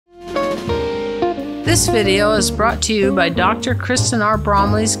This video is brought to you by Dr. Kristen R.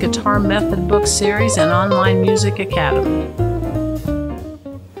 Bromley's Guitar Method Book Series and Online Music Academy.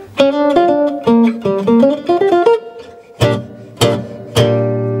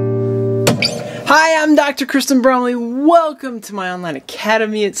 Hi, I'm Dr. Kristen Bromley. Welcome to my online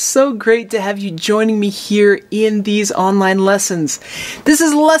academy. It's so great to have you joining me here in these online lessons. This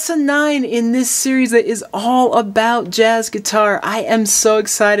is lesson 9 in this series that is all about jazz guitar. I am so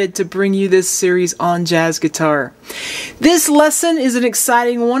excited to bring you this series on jazz guitar. This lesson is an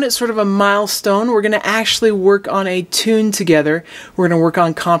exciting one. It's sort of a milestone. We're going to actually work on a tune together. We're going to work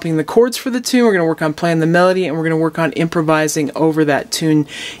on comping the chords for the tune. We're going to work on playing the melody, and we're going to work on improvising over that tune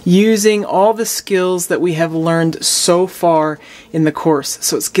using all the skills that we have learned so far in the course.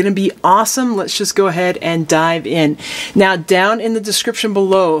 So it's going to be awesome. Let's just go ahead and dive in. Now, down in the description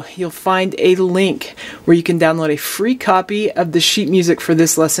below, you'll find a link where you can download a free copy of the sheet music for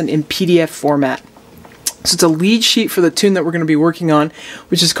this lesson in PDF format. So it's a lead sheet for the tune that we're going to be working on,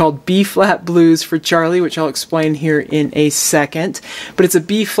 which is called B-flat blues for Charlie, which I'll explain here in a second. But it's a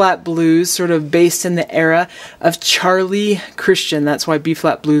B-flat blues sort of based in the era of Charlie Christian. That's why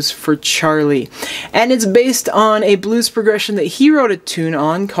B-flat blues for Charlie. And it's based on a blues progression that he wrote a tune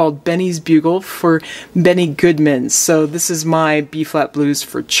on called Benny's Bugle for Benny Goodman. So this is my B-flat blues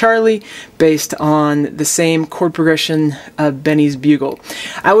for Charlie based on the same chord progression of Benny's Bugle.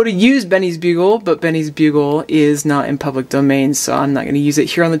 I would have used Benny's Bugle, but Benny's Bugle is not in public domain, so I'm not going to use it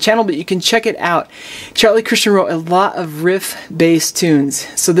here on the channel, but you can check it out. Charlie Christian wrote a lot of riff-based tunes.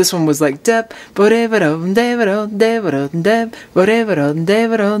 So this one was like and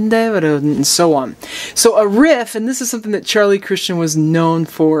so on. So a riff, and this is something that Charlie Christian was known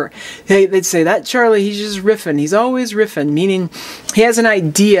for. They'd say, that Charlie, he's just riffing. He's always riffing, meaning he has an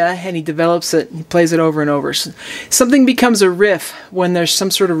idea and he develops it, he plays it over and over. So something becomes a riff when there's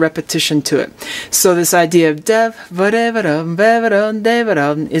some sort of repetition to it. So this idea of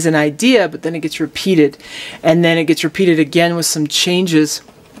is an idea, but then it gets repeated, and then it gets repeated again with some changes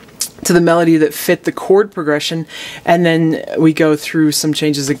to the melody that fit the chord progression, and then we go through some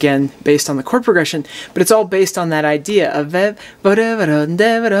changes again based on the chord progression, but it's all based on that idea of so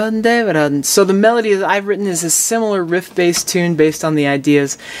the melody that I've written is a similar riff-based tune based on the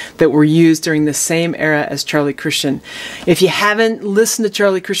ideas that were used during the same era as Charlie Christian. If you haven't listened to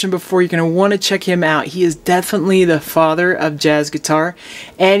Charlie Christian before, you're going to want to check him out. He is definitely the father of jazz guitar.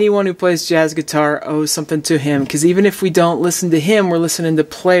 Anyone who plays jazz guitar owes something to him, because even if we don't listen to him, we're listening to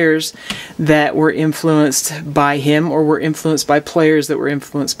players that were influenced by him, or were influenced by players that were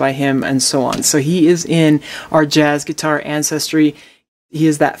influenced by him, and so on. So he is in our jazz guitar ancestry. He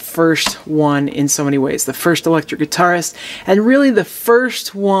is that first one in so many ways, the first electric guitarist, and really the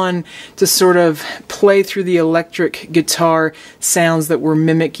first one to sort of play through the electric guitar sounds that were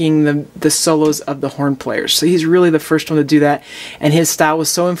mimicking the solos of the horn players. So he's really the first one to do that, and his style was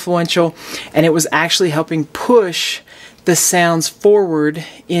so influential, and it was actually helping push the sounds forward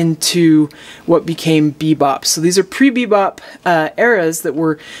into what became bebop. So these are pre-bebop eras that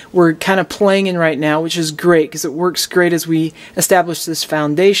we're kind of playing in right now, which is great because it works great as we establish this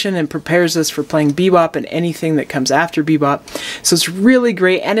foundation and prepares us for playing bebop and anything that comes after bebop. So it's really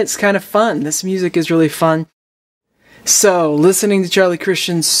great, and it's kind of fun. This music is really fun. So, listening to Charlie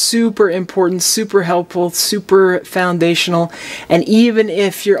Christian, super important, super helpful, super foundational, and even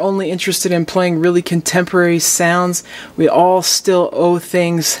if you're only interested in playing really contemporary sounds, we all still owe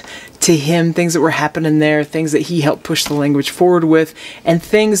things to him, things that were happening there, things that he helped push the language forward with, and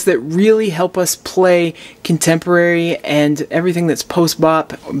things that really help us play contemporary and everything that's post-bop,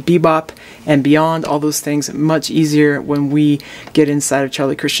 bebop, and beyond, all those things much easier when we get inside of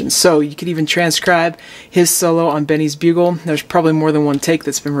Charlie Christian. So you could even transcribe his solo on Benny's Bugle. There's probably more than one take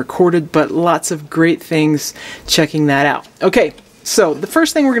that's been recorded, but lots of great things checking that out. Okay, so the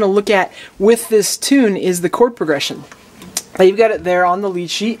first thing we're going to look at with this tune is the chord progression. You've got it there on the lead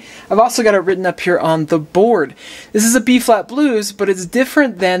sheet. I've also got it written up here on the board. This is a B-flat blues, but it's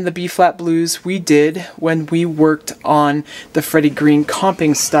different than the B-flat blues we did when we worked on the Freddie Green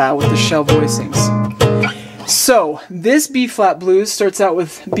comping style with the shell voicings. So this B-flat blues starts out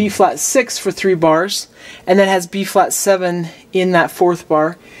with B-flat 6 for 3 bars, and then has B-flat 7 in that 4th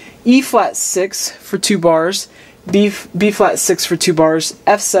bar, E-flat 6 for 2 bars, B-flat 6 for 2 bars,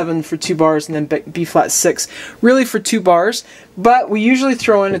 F7 for 2 bars, and then B-flat 6 really for 2 bars, but we usually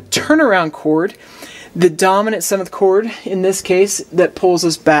throw in a turnaround chord the dominant 7th chord in this case that pulls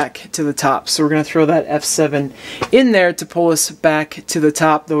us back to the top. So we're going to throw that F7 in there to pull us back to the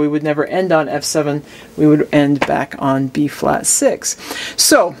top, though we would never end on F7, we would end back on B flat 6.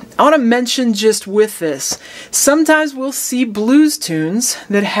 So I want to mention just with this, sometimes we'll see blues tunes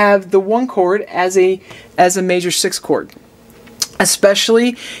that have the 1 chord as a major 6 chord.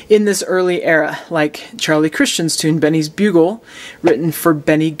 Especially in this early era, like Charlie Christian's tune, Benny's Bugle, written for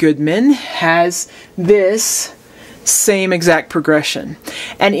Benny Goodman, has this same exact progression.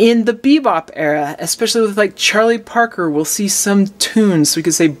 And in the bebop era, especially with like Charlie Parker, we'll see some tunes, so we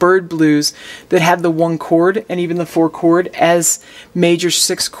could say bird blues, that have the 1 chord and even the 4 chord as major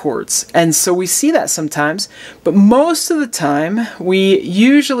 6 chords. And so we see that sometimes, but most of the time we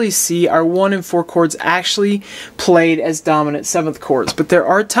usually see our 1 and 4 chords actually played as dominant 7th chords. But there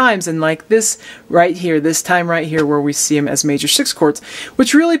are times, and like this right here, this time right here, where we see them as major 6 chords,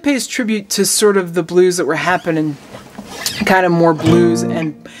 which really pays tribute to sort of the blues that were happening, kind of more blues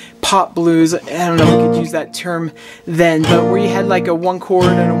and pop blues. I don't know if we could use that term then, but where you had like a 1 chord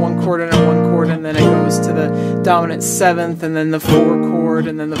and a 1 chord and a 1 chord, and then it goes to the dominant 7th, and then the 4 chord,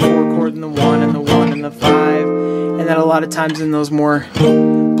 and then the 4 chord, and the 1 and the 1 and the 5. And then a lot of times in those more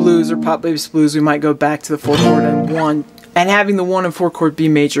blues or pop-based blues, we might go back to the 4 chord and 1, and having the 1 and 4 chord be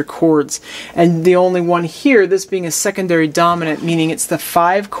major chords. And the only one here, this being a secondary dominant, meaning it's the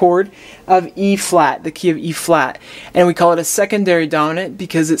 5 chord of E flat, the key of E flat. And we call it a secondary dominant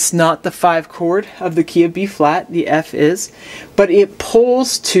because it's not the 5 chord of the key of B flat, the F is, but it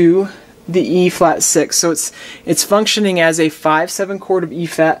pulls to the E flat 6. So it's functioning as a 5/7 chord of E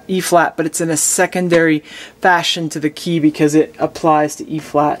flat, but it's in a secondary fashion to the key because it applies to E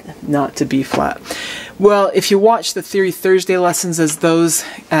flat, not to B flat. Well, if you watch the Theory Thursday lessons as those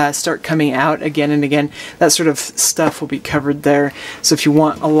start coming out again and again, that sort of stuff will be covered there. So if you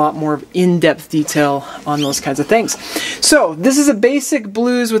want a lot more of in-depth detail on those kinds of things. So this is a basic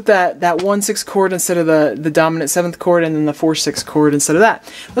blues with that 1/6 chord instead of the dominant 7th chord, and then the 4/6 chord instead of that.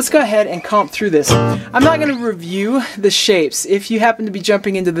 Let's go ahead and comp through this. I'm not going to review the shapes. If you happen to be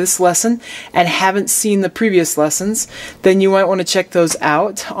jumping into this lesson and haven't seen the previous lessons, then you might want to check those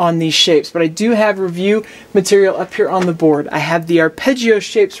out on these shapes. But I do have review material up here on the board. I have the arpeggio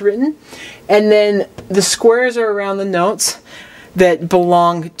shapes written, and then the squares are around the notes that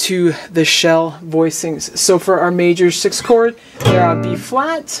belong to the shell voicings. So for our major 6 chord, they're on B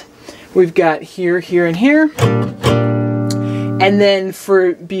flat. We've got here, here, and here. And then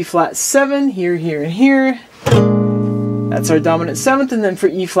for B flat 7, here, here, and here. That's our dominant 7th. And then for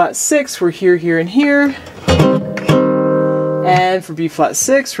E flat 6, we're here, here, and here. And for B flat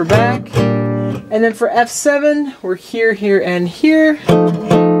 6, we're back. And then for F7, we're here, here, and here.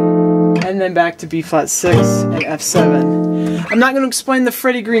 And then back to B flat 6 and F7. I'm not going to explain the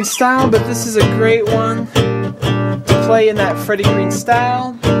Freddie Green style, but this is a great one to play in that Freddie Green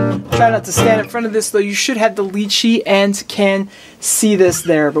style. Try not to stand in front of this, though you should have the lead sheet and can see this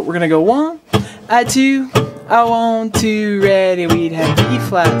there. But we're going to go 1, 2, 1, 2, ready. We'd have B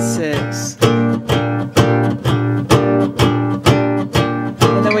flat 6.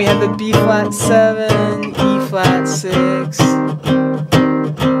 And then we have the B flat 7, E flat 6,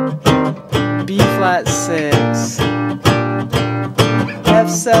 B flat 6,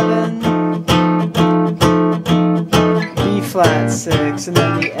 F7, B flat 6, and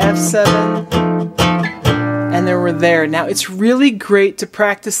then the F7, and then we're there. Now it's really great to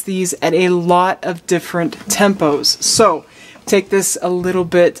practice these at a lot of different tempos. So take this a little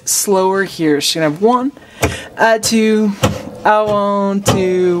bit slower here. So you're gonna have 1, 2, 1,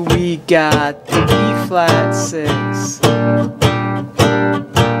 2, we got the B flat 6.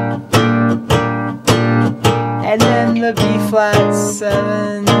 And then the B flat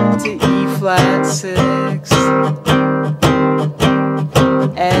 7 to E flat 6.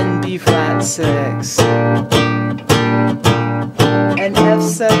 And B flat 6. And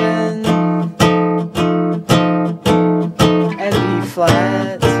F7. And B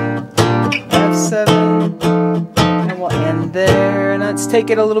flat. F7. And there, and let's take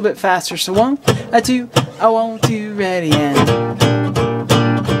it a little bit faster. So 1, 2, 1, 2, ready, and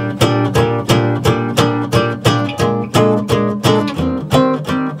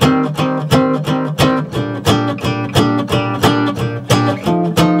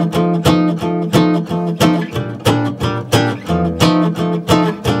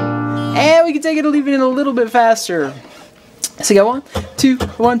we can take it even a little bit faster. So you got 1, 2,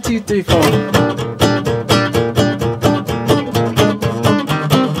 1, 2, 3, 4.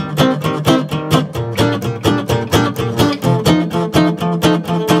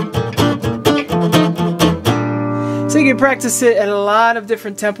 practice it at a lot of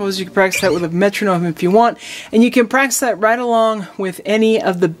different tempos. You can practice that with a metronome if you want, and you can practice that right along with any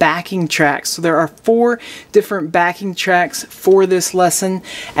of the backing tracks. So there are 4 different backing tracks for this lesson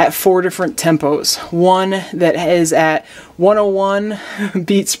at 4 different tempos. One that is at 101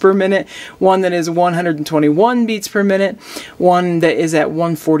 beats per minute, one that is 121 beats per minute, one that is at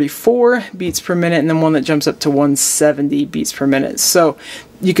 144 beats per minute, and then one that jumps up to 170 beats per minute. So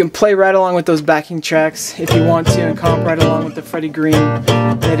you can play right along with those backing tracks if you want to, and comp right along with the Freddie Green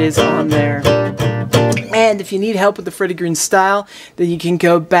that is on there. And if you need help with the Freddie Green style, then you can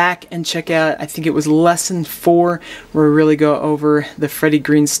go back and check out, I think it was lesson 4, where we really go over the Freddie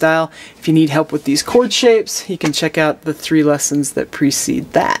Green style. If you need help with these chord shapes, you can check out the 3 lessons that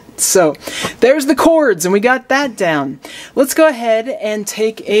precede that. So there's the chords, and we got that down. Let's go ahead and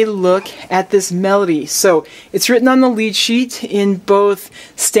take a look at this melody. So it's written on the lead sheet in both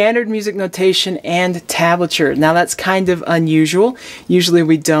standard music notation and tablature. Now that's kind of unusual. Usually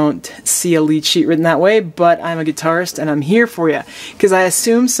we don't see a lead sheet written that way, but I'm a guitarist and I'm here for you, because I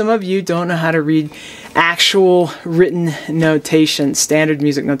assume some of you don't know how to read actual written notation, standard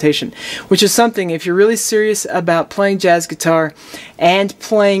music notation, which is something, if you're really serious about playing jazz guitar and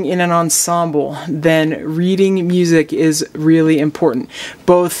playing in an ensemble, then reading music is really important.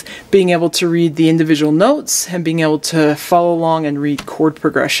 Both being able to read the individual notes and being able to follow along and read chord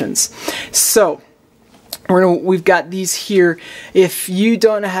progressions. So we've got these here. If you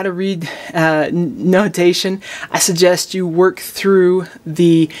don't know how to read notation, I suggest you work through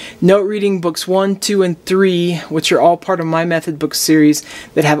the note reading books 1, 2, and 3, which are all part of my method book series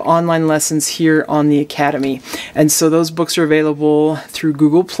that have online lessons here on the Academy. And so those books are available through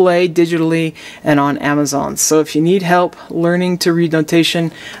Google Play digitally and on Amazon. So if you need help learning to read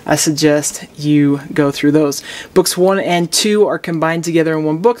notation, I suggest you go through those. Books 1 and 2 are combined together in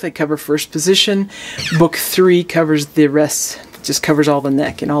one book. They cover first position. Book 3 covers the rest, just covers all the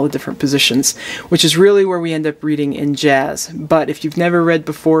neck and all the different positions, which is really where we end up reading in jazz. But if you've never read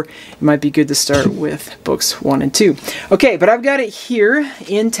before, it might be good to start with books 1 and 2. Okay, but I've got it here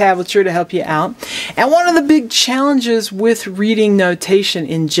in tablature to help you out. And one of the big challenges with reading notation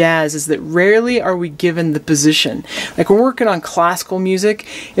in jazz is that rarely are we given the position. Like when we're working on classical music,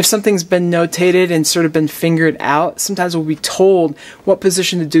 if something's been notated and sort of been fingered out, sometimes we'll be told what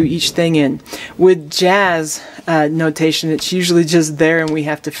position to do each thing in. With jazz notation, it's usually just there and we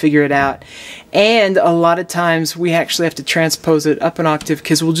have to figure it out. And a lot of times we actually have to transpose it up an octave,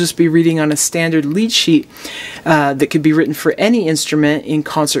 because we'll just be reading on a standard lead sheet that could be written for any instrument in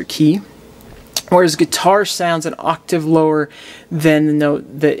concert key. Whereas guitar sounds an octave lower than the note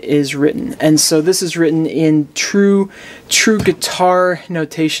that is written. And so this is written in true guitar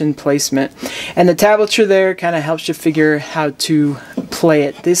notation placement. And the tablature there kind of helps you figure how to play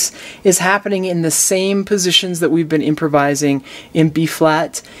it. This is happening in the same positions that we've been improvising in B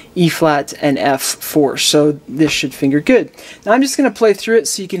flat, E flat, and F4. So this should finger good. Now I'm just going to play through it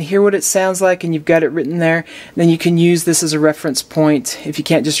so you can hear what it sounds like, and you've got it written there. And then you can use this as a reference point. If you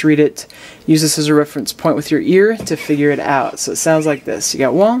can't just read it, use this as a reference point with your ear to figure it out. So it sounds like this. You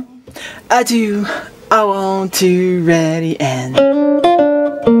got 1, I do, I want to, ready, and...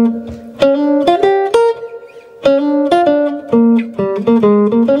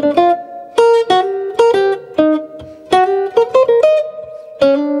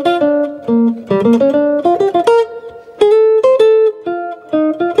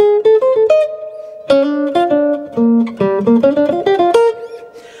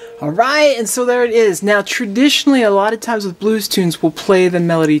 Alright, and so there it is. Now traditionally, a lot of times with blues tunes, we'll play the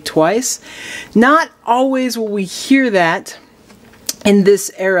melody twice. Not always will we hear that in this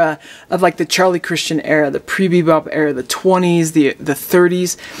era of like the Charlie Christian era, the pre-bebop era, the 20s, the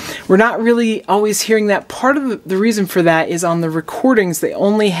 30s. We're not really always hearing that. Part of the reason for that is on the recordings, they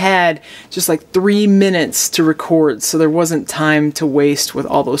only had just like 3 minutes to record, so there wasn't time to waste with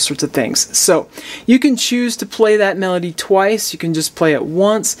all those sorts of things. So you can choose to play that melody twice. You can just play it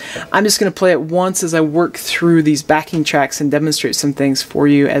once. I'm just going to play it once as I work through these backing tracks and demonstrate some things for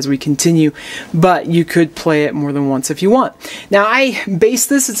you as we continue, but you could play it more than once if you want. Now I base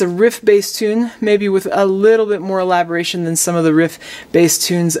this, it's a riff-based tune, maybe with a little bit more elaboration than some of the riff-based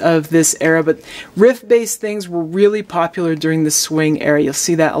tunes of this era, but riff-based things were really popular during the swing era. You'll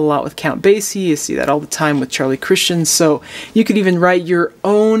see that a lot with Count Basie, you see that all the time with Charlie Christian, so you could even write your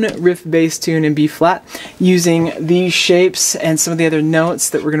own own riff bass tune in B flat using these shapes and some of the other notes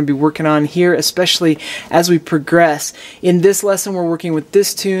that we're going to be working on here, especially as we progress. In this lesson we're working with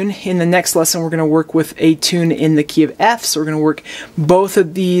this tune. In the next lesson we're going to work with a tune in the key of F, so we're going to work both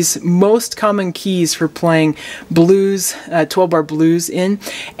of these most common keys for playing blues, 12-bar blues in,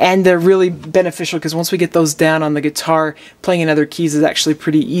 and they're really beneficial because once we get those down on the guitar, playing in other keys is actually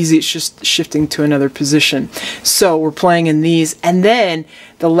pretty easy. It's just shifting to another position. So we're playing in these, and then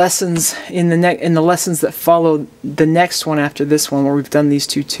the lessons in the lessons that follow the next one after this one, where we've done these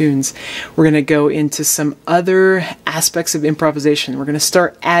two tunes, we're going to go into some other aspects of improvisation. We're going to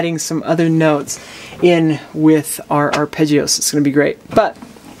start adding some other notes in with our arpeggios. It's going to be great. But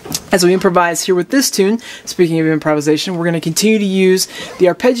as we improvise here with this tune, speaking of improvisation, we're going to continue to use the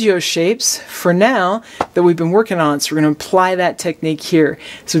arpeggio shapes for now that we've been working on. So we're going to apply that technique here.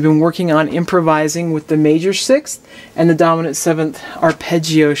 So we've been working on improvising with the major sixth and the dominant seventh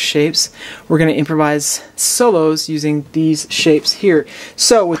arpeggio shapes. We're going to improvise solos using these shapes here.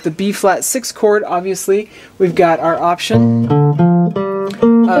 So with the B flat 6 chord, obviously, we've got our option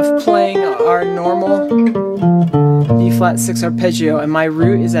of playing our normal B flat 6 arpeggio, and my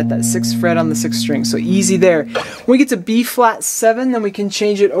root is at that 6th fret on the 6th string, so easy there. When we get to B flat 7, then we can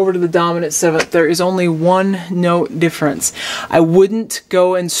change it over to the dominant 7th. There is only one note difference. I wouldn't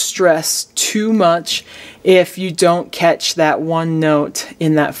go and stress too much if you don't catch that one note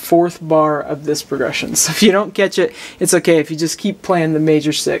in that 4th bar of this progression. So if you don't catch it, it's okay. If you just keep playing the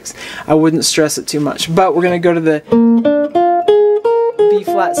major 6, I wouldn't stress it too much. But we're going to go to the B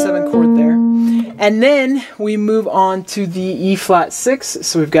flat 7 chord there, and then we move on to the E flat 6.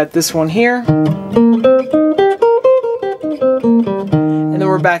 So we've got this one here, and then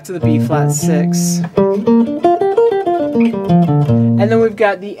we're back to the B flat 6, and then we've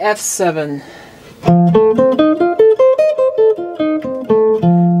got the F7,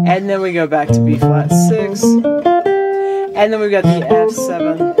 and then we go back to B flat 6, and then we've got the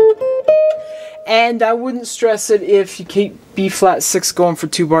F7. And I wouldn't stress it if you keep B flat 6 going for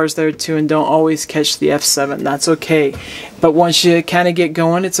 2 bars there too and don't always catch the F7. That's okay. But once you kind of get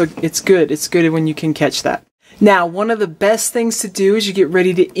going, it's good. It's good when you can catch that. Now, one of the best things to do as you get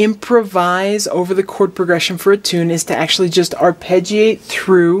ready to improvise over the chord progression for a tune is to actually just arpeggiate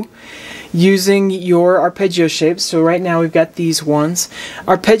through using your arpeggio shapes. So right now we've got these ones.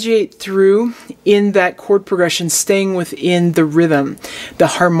 Arpeggiate through in that chord progression, staying within the rhythm, the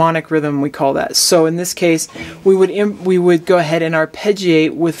harmonic rhythm we call that. So in this case, we would go ahead and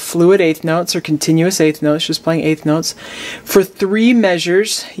arpeggiate with fluid eighth notes or continuous eighth notes, just playing eighth notes, for 3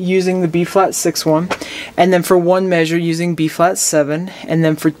 measures using the B flat 6 one, and then for 1 measure using B flat 7, and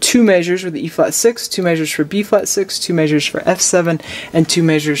then for 2 measures with the E flat 6, 2 measures for B flat 6, 2 measures for F7, and 2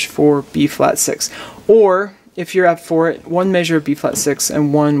 measures for B flat 6. Or if you're up for it, 1 measure of B flat 6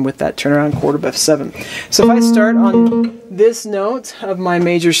 and 1 with that turnaround chord of F7. So if I start on this note of my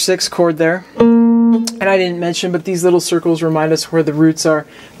major 6 chord there, and I didn't mention, but these little circles remind us where the roots are.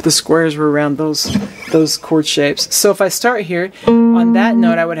 The squares were around those chord shapes. So if I start here on that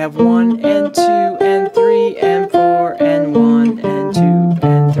note, I would have 1 and 2 and 3 and 4 and 1 and 2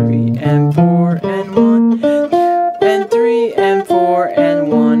 and 3 and 4 and 1 and 3 and 4 and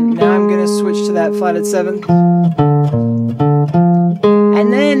 1. Now I'm going to switch to that flatted 7.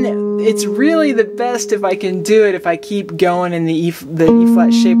 And then it's really the best if I can do it if I keep going in the E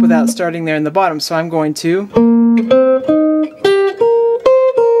flat shape without starting there in the bottom. So I'm going to,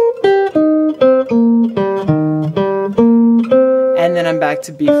 and then I'm back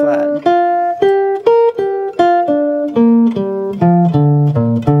to B flat.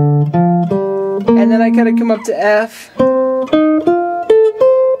 And then I gotta come up to F.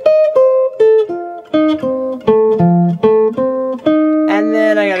 And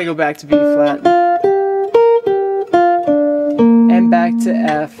then I gotta go back to B flat. And back to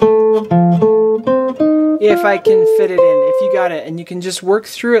F. If I can fit it in, if you got it, and you can just work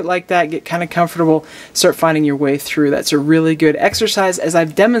through it like that, get kind of comfortable, start finding your way through. That's a really good exercise, as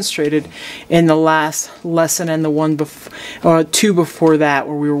I've demonstrated in the last lesson and the one before, 2 before that,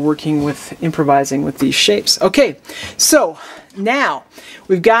 where we were working with improvising with these shapes. Okay, so now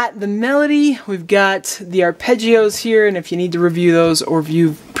we've got the melody, we've got the arpeggios here, and if you need to review those or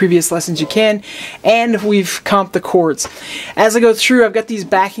view previous lessons you can, and we've comped the chords. As I go through, I've got these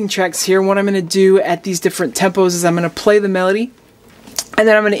backing tracks here, and what I'm going to do at these different tempos is I'm going to play the melody, and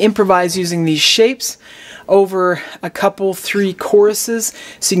then I'm going to improvise using these shapes over a couple, 3 choruses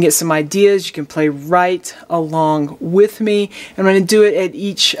so you can get some ideas. You can play right along with me. I'm going to do it at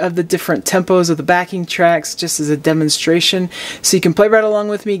each of the different tempos of the backing tracks just as a demonstration. So you can play right along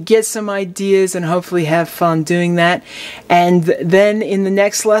with me, get some ideas, and hopefully have fun doing that. And then in the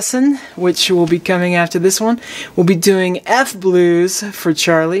next lesson, which will be coming after this one, we'll be doing F blues for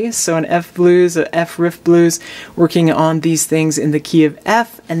Charlie. So an F blues, an F riff blues, working on these things in the key of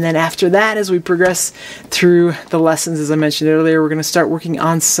F. And then after that, as we progress through the lessons, as I mentioned earlier, we're going to start working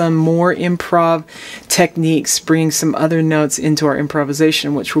on some more improv techniques, bringing some other notes into our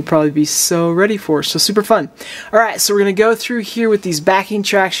improvisation, which we'll probably be so ready for. So super fun. All right, so we're going to go through here with these backing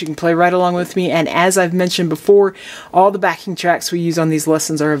tracks. You can play right along with me. And as I've mentioned before, all the backing tracks we use on these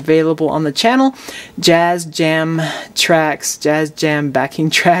lessons are available on the channel. Jazz Jam tracks, Jazz Jam backing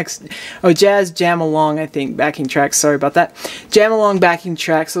tracks. Oh, Jazz Jam Along, I think, backing tracks. Sorry about that. Jam Along backing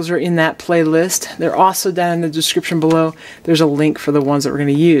tracks. Those are in that playlist. They're also down in the description below. There's a link for the ones that we're going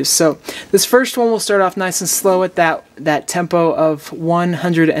to use. So this first one will start off nice and slow at that tempo of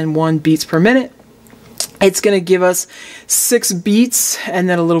 101 beats per minute. It's going to give us 6 beats and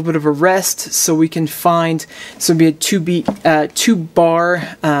then a little bit of a rest so we can find, so it'll be a 2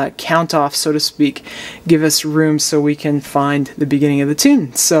 bar count off, so to speak. Give us room so we can find the beginning of the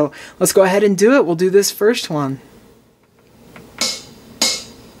tune. So let's go ahead and do it. We'll do this first one.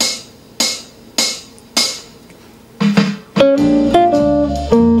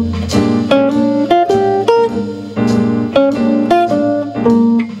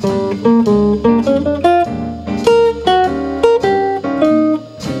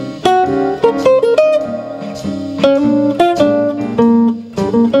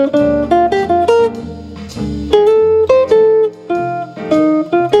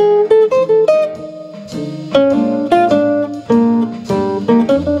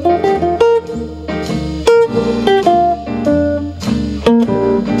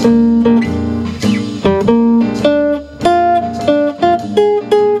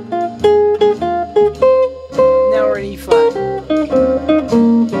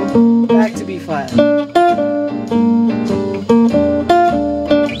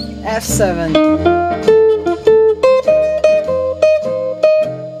 F7,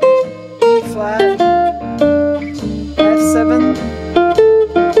 E flat, F7,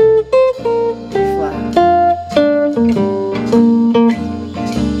 E flat.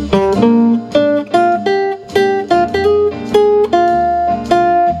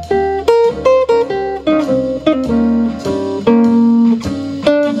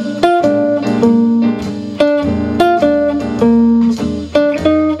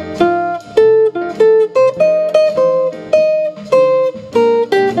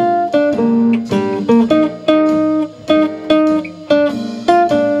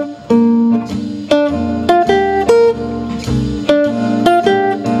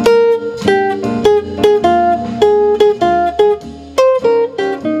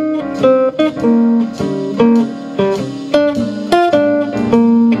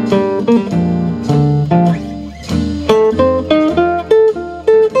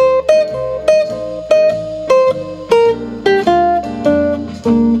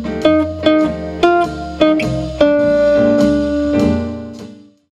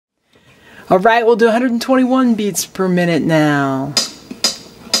 All right, we'll do 121 beats per minute now.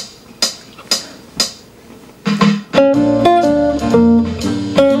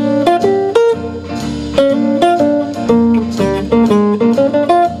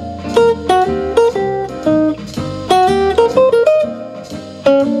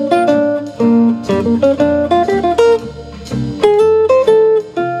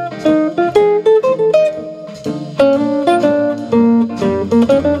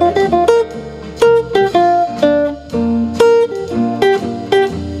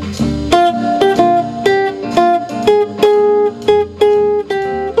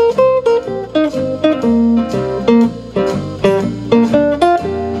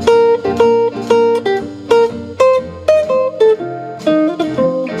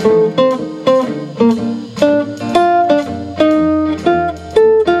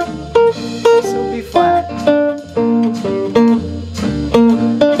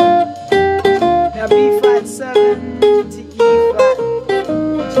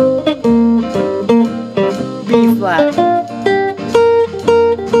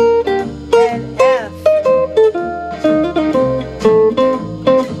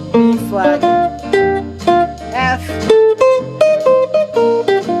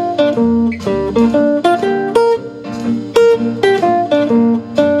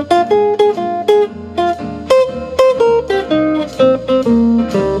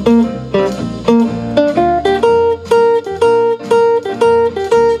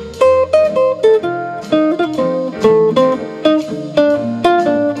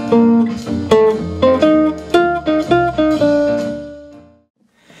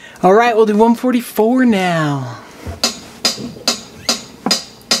 144 now.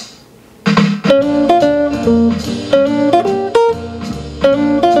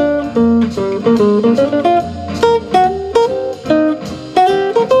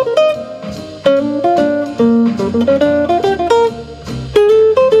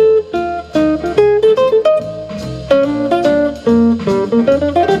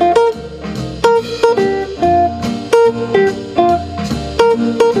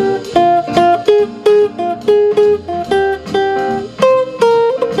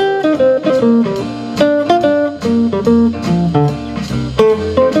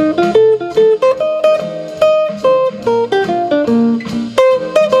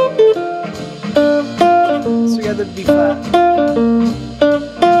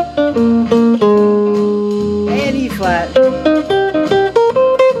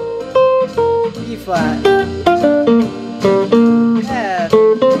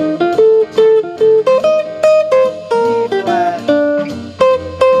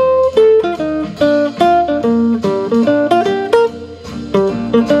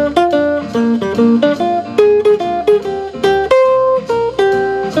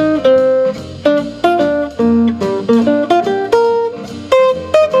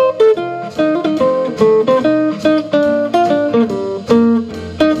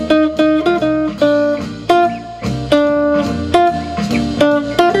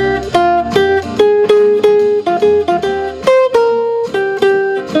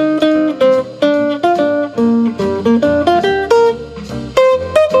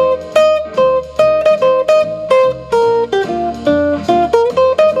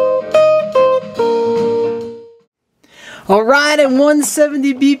 All right, at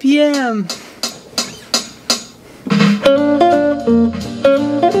 170 BPM.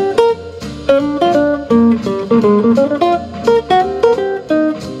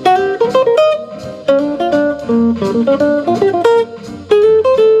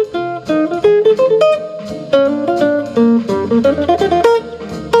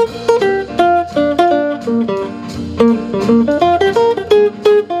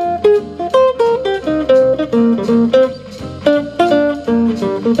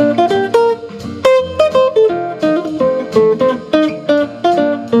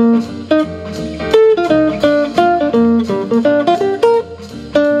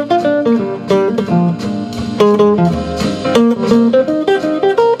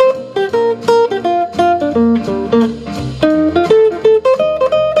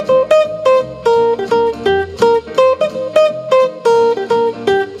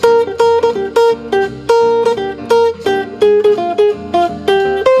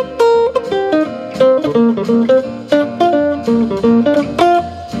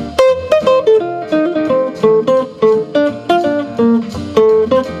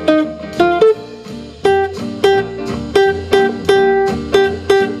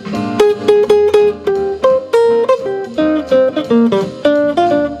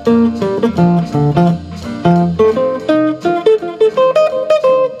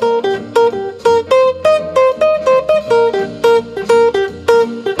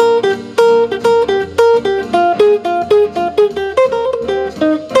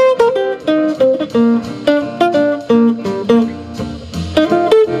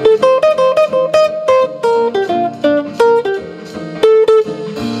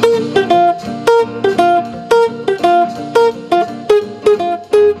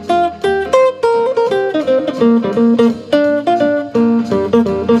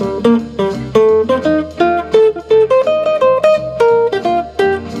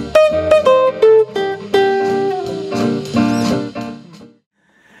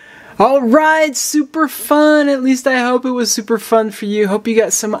 Alright, super fun. At least I hope it was super fun for you. Hope you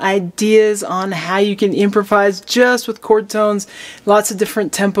got some ideas on how you can improvise just with chord tones. Lots of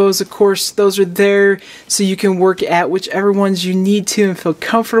different tempos, of course. Those are there so you can work at whichever ones you need to and feel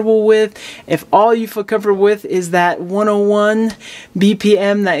comfortable with. If all you feel comfortable with is that 101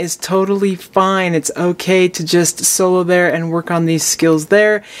 BPM, that is totally fine. It's okay to just solo there and work on these skills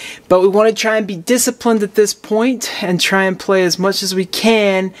there. But we want to try and be disciplined at this point and try and play as much as we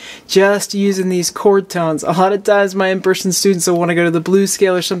can just using these chord tones. A lot of times my in-person students will want to go to the blues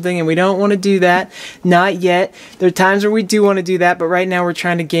scale or something, and we don't want to do that. Not yet. There are times where we do want to do that, but right now we're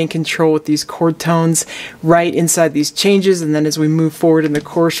trying to gain control with these chord tones right inside these changes, and then as we move forward in the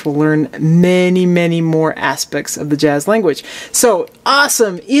course, we'll learn many, many more aspects of the jazz language. So,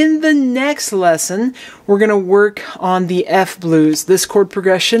 awesome! In the next lesson, we're going to work on the F blues, this chord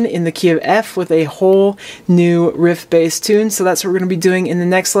progression in the key of F with a whole new riff bass tune. So that's what we're going to be doing in the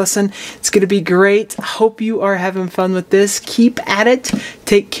next lesson. lesson. It's going to be great. Hope you are having fun with this. Keep at it.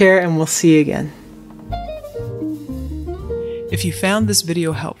 Take care, and we'll see you again. If you found this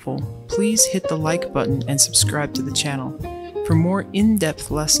video helpful, please hit the like button and subscribe to the channel. For more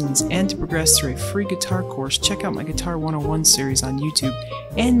in-depth lessons and to progress through a free guitar course, check out my Guitar 101 series on YouTube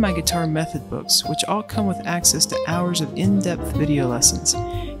and my Guitar Method books, which all come with access to hours of in-depth video lessons.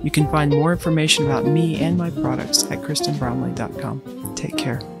 You can find more information about me and my products at kristenbromley.com. Take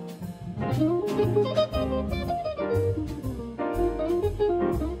care.